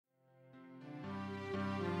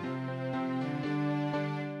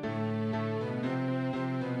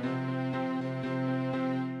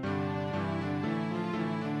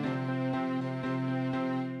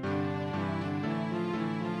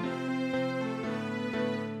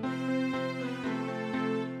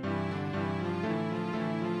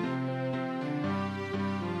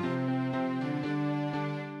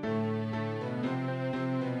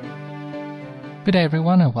Good day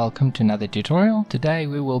everyone and welcome to another tutorial. Today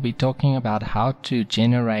we will be talking about how to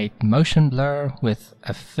generate motion blur with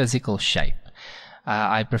a physical shape.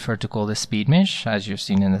 I prefer to call this speed mesh as you've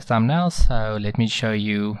seen in the thumbnail, so let me show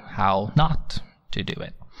you how not to do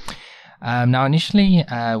it. Now initially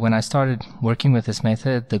when I started working with this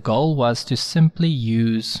method, the goal was to simply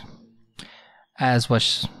use, as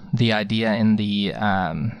was the idea in the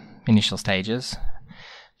initial stages,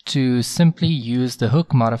 to simply use the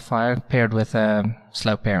hook modifier paired with a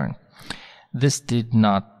slope parent. This did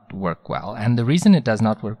not work well, and the reason it does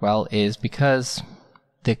not work well is because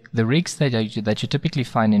the rigs that you typically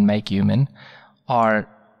find in Make Human are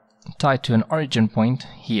tied to an origin point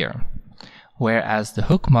here, whereas the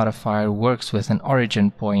hook modifier works with an origin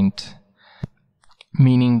point,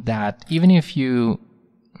 meaning that even if you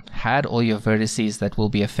had all your vertices that will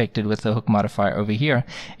be affected with the hook modifier over here,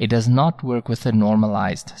 it does not work with a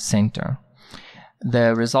normalized center.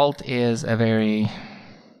 The result is a very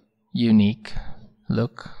unique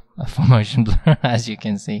look for motion blur, as you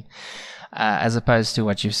can see, as opposed to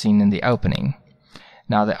what you've seen in the opening.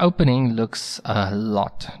 Now the opening looks a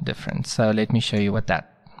lot different, so let me show you what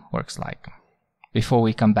that works like before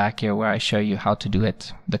we come back here where I show you how to do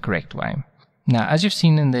it the correct way. Now, as you've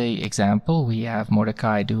seen in the example, we have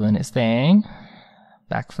Mordecai doing his thing.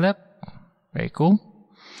 Backflip. Very cool.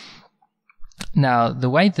 Now, the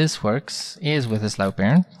way this works is with a slope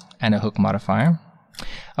parent and a hook modifier.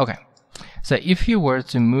 Okay, so if you were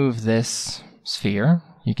to move this sphere,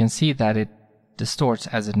 you can see that it distorts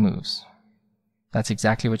as it moves. That's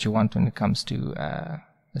exactly what you want when it comes to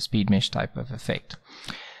a speed mesh type of effect.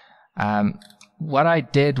 What I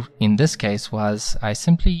did in this case was I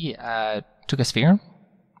simply took a sphere,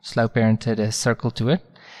 slope parented a circle to it,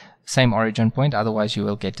 same origin point, otherwise you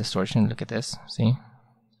will get distortion. Look at this, see?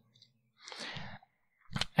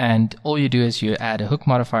 And all you do is you add a hook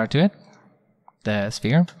modifier to it, the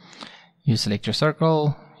sphere, you select your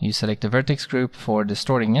circle, you select a vertex group for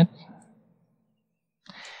distorting it.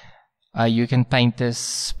 You can paint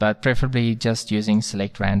this, but preferably just using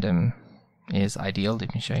select random is ideal.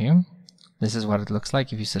 Let me show you. This is what it looks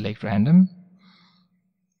like if you select random.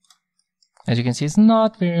 As you can see, it's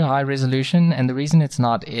not very high resolution, and the reason it's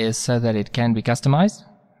not is so that it can be customized.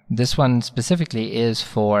 This one specifically is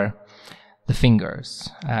for the fingers,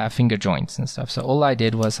 finger joints and stuff. So all I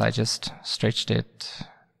did was I just stretched it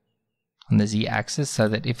on the z-axis so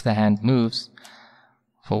that if the hand moves,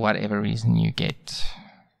 for whatever reason, you get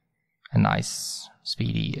a nice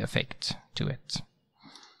speedy effect to it.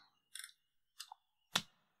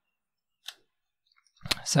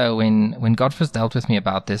 So when God first dealt with me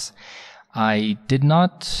about this, I did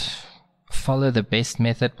not follow the best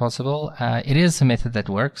method possible. It is a method that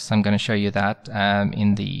works. I'm going to show you that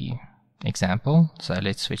in the example. So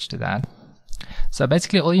let's switch to that. So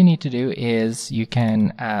basically all you need to do is you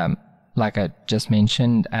can, like I just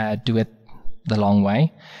mentioned, do it the long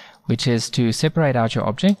way, which is to separate out your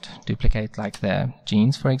object, duplicate like the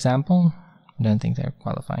jeans, for example. I don't think they're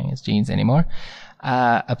qualifying as jeans anymore.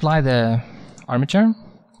 Apply the armature,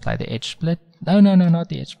 apply the edge split. No, not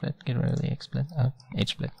the edge split. Get rid of the edge split.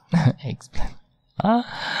 Edge split. Egg split.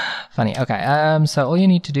 Funny. Okay, so all you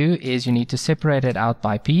need to do is you need to separate it out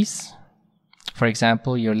by piece. For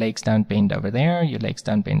example, your legs don't bend over there, your legs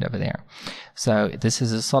don't bend over there. So this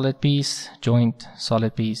is a solid piece, joint,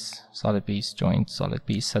 solid piece, joint, solid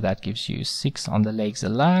piece. So that gives you 6 on the legs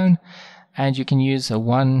alone. And you can use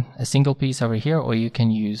a single piece over here, or you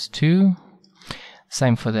can use 2.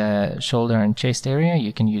 Same for the shoulder and chest area.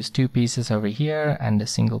 You can use 2 pieces over here and a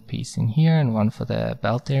single piece in here, and 1 for the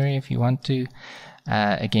belt area if you want to.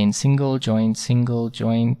 Again, single, joint,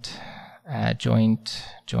 joint,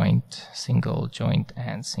 single, joint,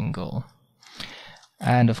 and single.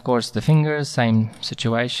 And of course the fingers, same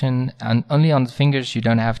situation. And only on the fingers you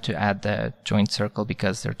don't have to add the joint circle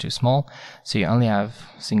because they're too small. So you only have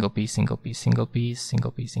single piece, single piece, single piece,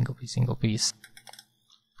 single piece, single piece, single piece,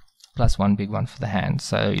 plus 1 big one for the hand.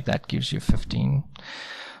 So that gives you 15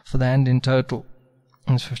 for the hand in total.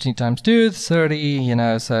 It's 15 times 2, 30, you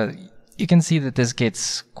know, so you can see that this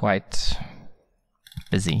gets quite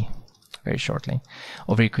busy very shortly,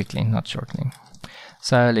 or very quickly, not shortly.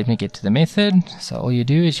 So let me get to the method. So all you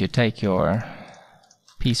do is you take your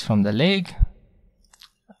piece from the leg,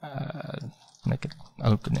 make it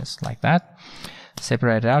openness like that,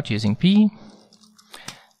 separate it out using P,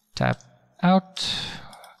 tap out.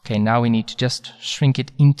 Okay, now we need to just shrink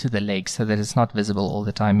it into the leg so that it's not visible all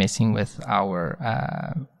the time, messing with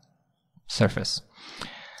our surface.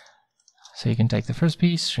 So you can take the first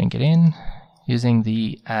piece, shrink it in. Using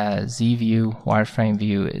the Z view, wireframe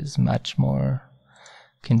view is much more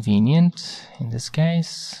convenient in this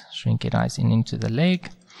case. Shrink it nice into the leg.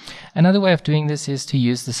 Another way of doing this is to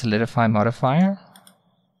use the solidify modifier.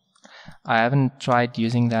 I haven't tried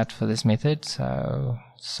using that for this method, so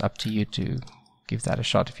it's up to you to give that a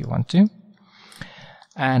shot if you want to.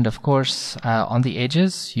 And of course, on the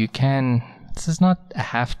edges, you can, this is not a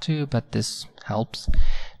have to, but this helps,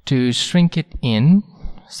 to shrink it in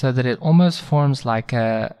so that it almost forms like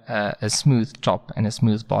a smooth top and a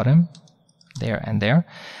smooth bottom, there and there.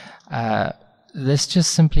 This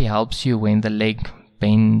just simply helps you when the leg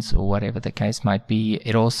bends or whatever the case might be.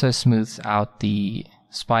 It also smooths out the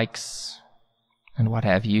spikes and what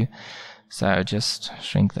have you. So just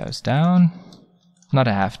shrink those down. Not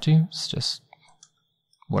a have to, it's just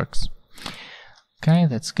works. Okay,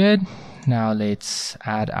 that's good. Now let's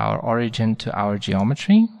add our origin to our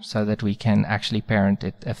geometry so that we can actually parent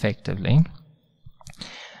it effectively.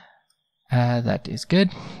 That is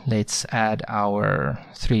good. Let's add our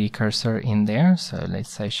 3D cursor in there. So let's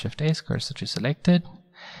say Shift S, cursor to selected,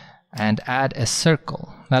 and add a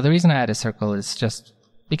circle. Now the reason I add a circle is just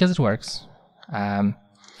because it works.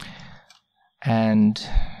 And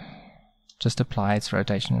just apply its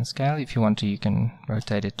rotation and scale. If you want to, you can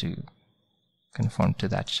rotate it to conform to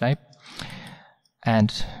that shape.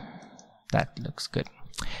 And that looks good.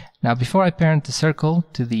 Now before I parent the circle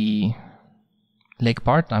to the leg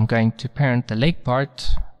part, I'm going to parent the leg part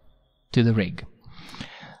to the rig.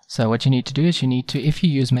 So what you need to do is you need to, if you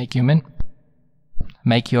use Make Human,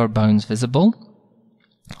 make your bones visible.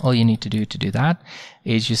 All you need to do that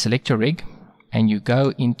is you select your rig and you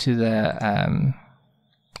go into the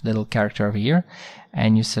little character over here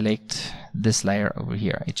and you select this layer over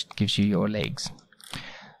here. It gives you your legs.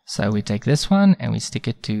 So we take this one and we stick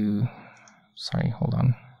it to, sorry, hold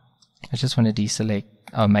on. I just want to deselect,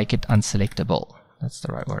 oh, make it unselectable. That's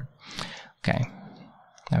the right word. Okay.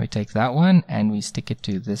 Now we take that one and we stick it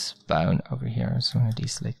to this bone over here. So I'm going to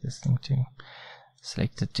deselect this thing too.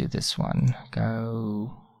 Select it to this one.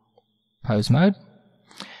 Go pose mode.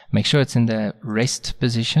 Make sure it's in the rest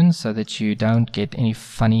position so that you don't get any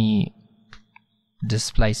funny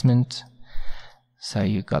displacement. So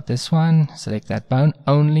you got this one, select that bone,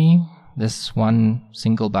 only this one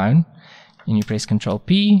single bone, and you press Ctrl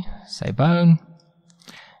P, say bone.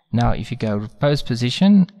 Now if you go pose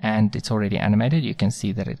position and it's already animated, you can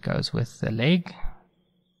see that it goes with the leg.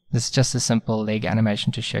 This is just a simple leg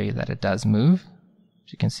animation to show you that it does move.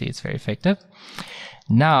 As you can see, it's very effective.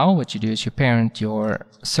 Now what you do is you parent your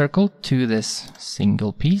circle to this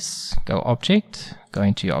single piece. Go object, go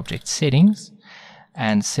into your object settings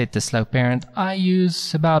and set the slope parent. I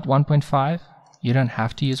use about 1.5. You don't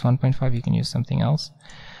have to use 1.5, you can use something else.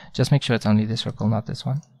 Just make sure it's only this circle, not this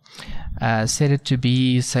one. Set it to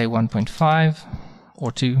be, say, 1.5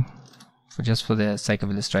 or 2. Just for the sake of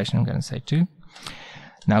illustration, I'm going to say 2.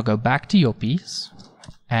 Now go back to your piece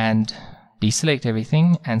and deselect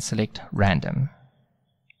everything and select random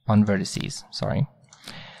on vertices. Sorry.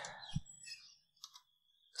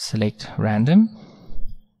 Select random.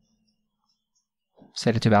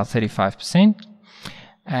 Set it to about 35%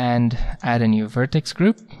 and add a new vertex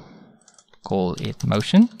group. Call it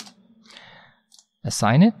motion.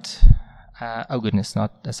 Assign it. Oh goodness,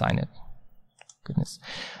 not assign it. Goodness.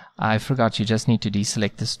 I forgot, you just need to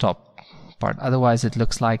deselect this top part. Otherwise it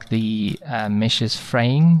looks like the mesh is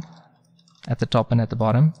fraying at the top and at the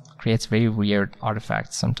bottom. Creates very weird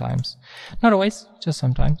artifacts sometimes. Not always, just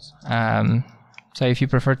sometimes. So if you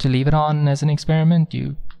prefer to leave it on as an experiment,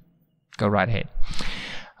 you go right ahead.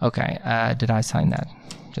 Okay, did I sign that?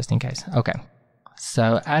 Just in case. Okay.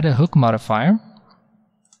 So add a hook modifier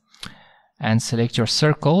and select your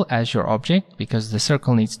circle as your object because the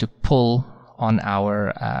circle needs to pull on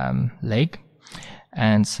our leg,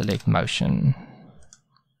 and select motion.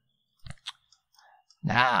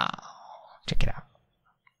 Now, check it out.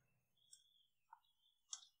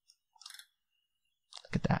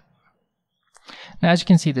 Look at that. Now, as you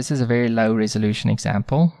can see, this is a very low resolution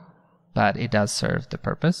example, but it does serve the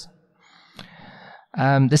purpose.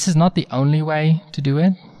 This is not the only way to do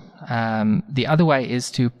it. The other way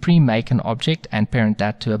is to pre-make an object and parent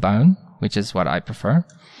that to a bone, which is what I prefer.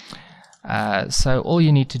 So all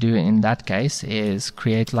you need to do in that case is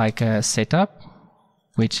create like a setup,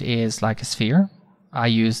 which is like a sphere. I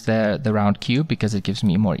use the round cube because it gives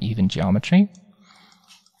me more even geometry.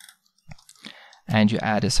 And you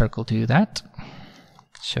add a circle to that.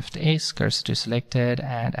 Shift S, cursor to selected,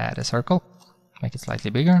 and add a circle. Make it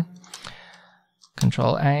slightly bigger.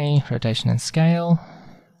 Control A, rotation and scale.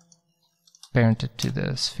 Parent it to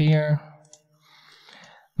the sphere.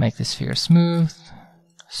 Make the sphere smooth.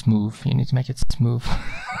 Smooth, you need to make it smooth.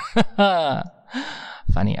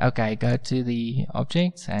 Funny. Okay, go to the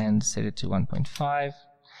objects and set it to 1.5.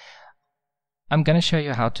 I'm going to show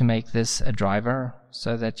you how to make this a driver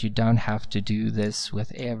so that you don't have to do this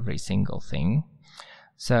with every single thing.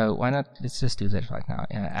 So why not, let's just do that right now.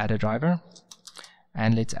 Add a driver,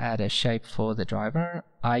 and let's add a shape for the driver.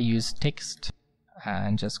 I use text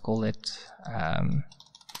and just call it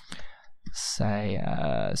say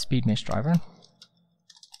speed mesh driver.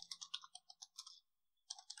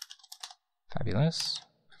 Fabulous.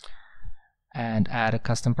 And add a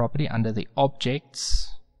custom property under the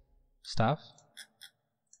objects stuff.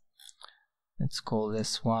 Let's call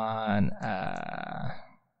this one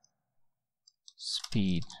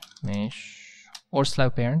speed mesh, or slow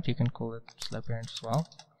parent. You can call it slow parent as well.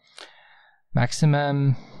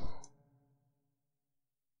 Maximum,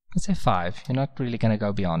 let's say 5. You're not really going to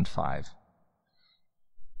go beyond 5.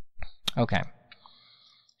 Okay.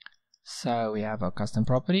 So we have our custom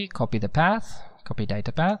property. Copy the path. Copy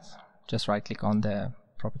data path. Just right click on the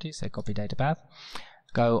property, say copy data path.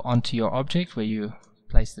 Go onto your object where you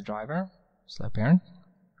place the driver, slow parent.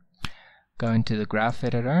 Go into the graph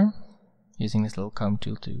editor using this little comb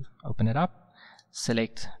tool to open it up.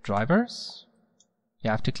 Select drivers.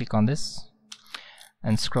 You have to click on this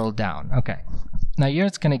and scroll down. Okay. Now here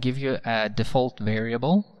it's going to give you a default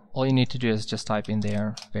variable. All you need to do is just type in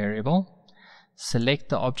there variable. Select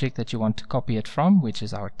the object that you want to copy it from, which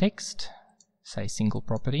is our text. Say single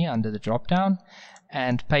property under the drop down,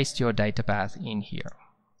 and paste your data path in here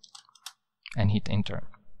and hit enter.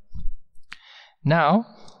 Now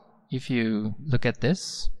if you look at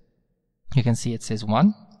this, you can see it says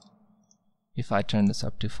 1. If I turn this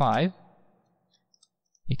up to 5,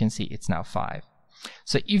 you can see it's now 5.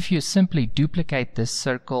 So if you simply duplicate this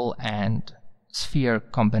circle and sphere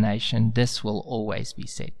combination, this will always be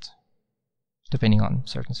set, depending on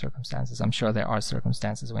certain circumstances. I'm sure there are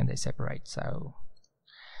circumstances when they separate, so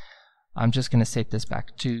I'm just going to set this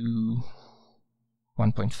back to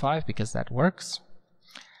 1.5 because that works.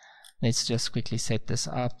 Let's just quickly set this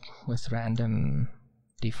up with random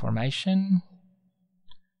deformation.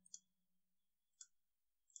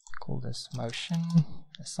 Call this motion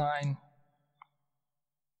assign.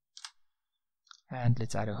 And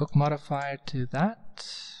let's add a hook modifier to that.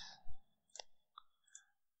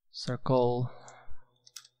 Circle,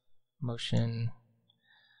 motion,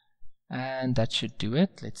 and that should do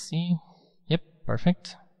it. Let's see. Yep,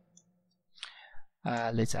 perfect.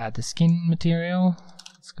 Let's add the skin material.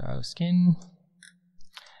 Let's go skin.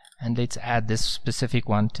 And let's add this specific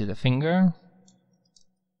one to the finger.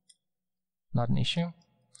 Not an issue.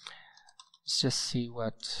 Let's just see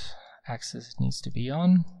what axis it needs to be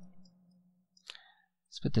on.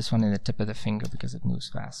 Let's put this one in the tip of the finger because it moves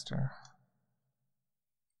faster.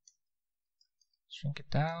 Shrink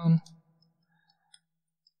it down.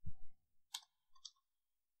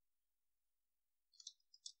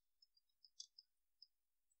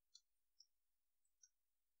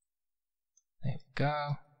 There we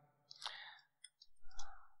go.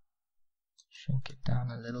 Shrink it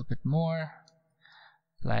down a little bit more.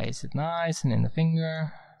 Place it nice and in the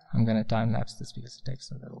finger. I'm going to time lapse this because it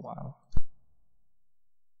takes a little while.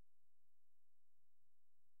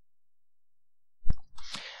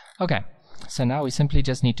 Okay, so now we simply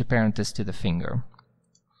just need to parent this to the finger.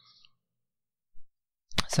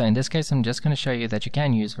 So in this case, I'm just going to show you that you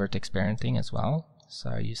can use vertex parenting as well.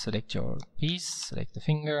 So you select your piece, select the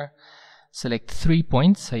finger, select 3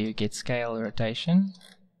 points so you get scale rotation.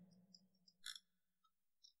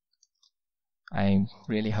 I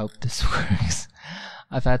really hope this works.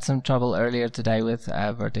 I've had some trouble earlier today with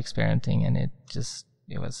vertex parenting, and it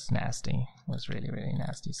was nasty. It was really, really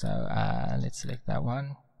nasty. So let's select that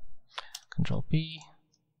one. Control P.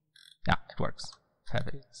 Yeah, it works.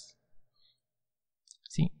 Fabulous.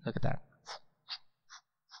 See, look at that.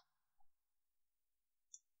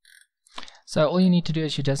 So all you need to do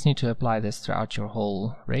is you just need to apply this throughout your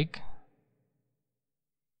whole rig,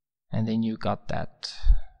 and then you got that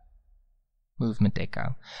movement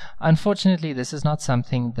echo. Unfortunately, this is not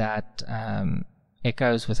something that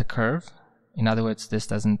echoes with a curve. In other words, this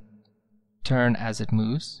doesn't turn as it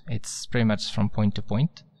moves. It's pretty much from point to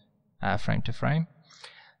point, frame to frame.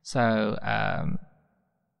 So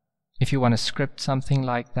if you want to script something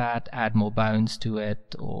like that, add more bones to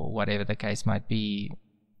it, or whatever the case might be,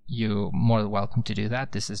 you're more than welcome to do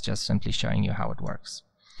that. This is just simply showing you how it works.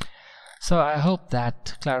 So I hope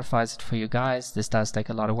that clarifies it for you guys. This does take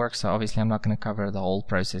a lot of work, so obviously I'm not going to cover the whole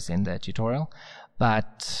process in the tutorial,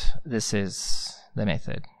 but this is the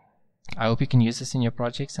method. I hope you can use this in your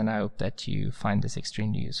projects, and I hope that you find this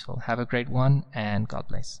extremely useful. Have a great one, and God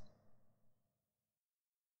bless.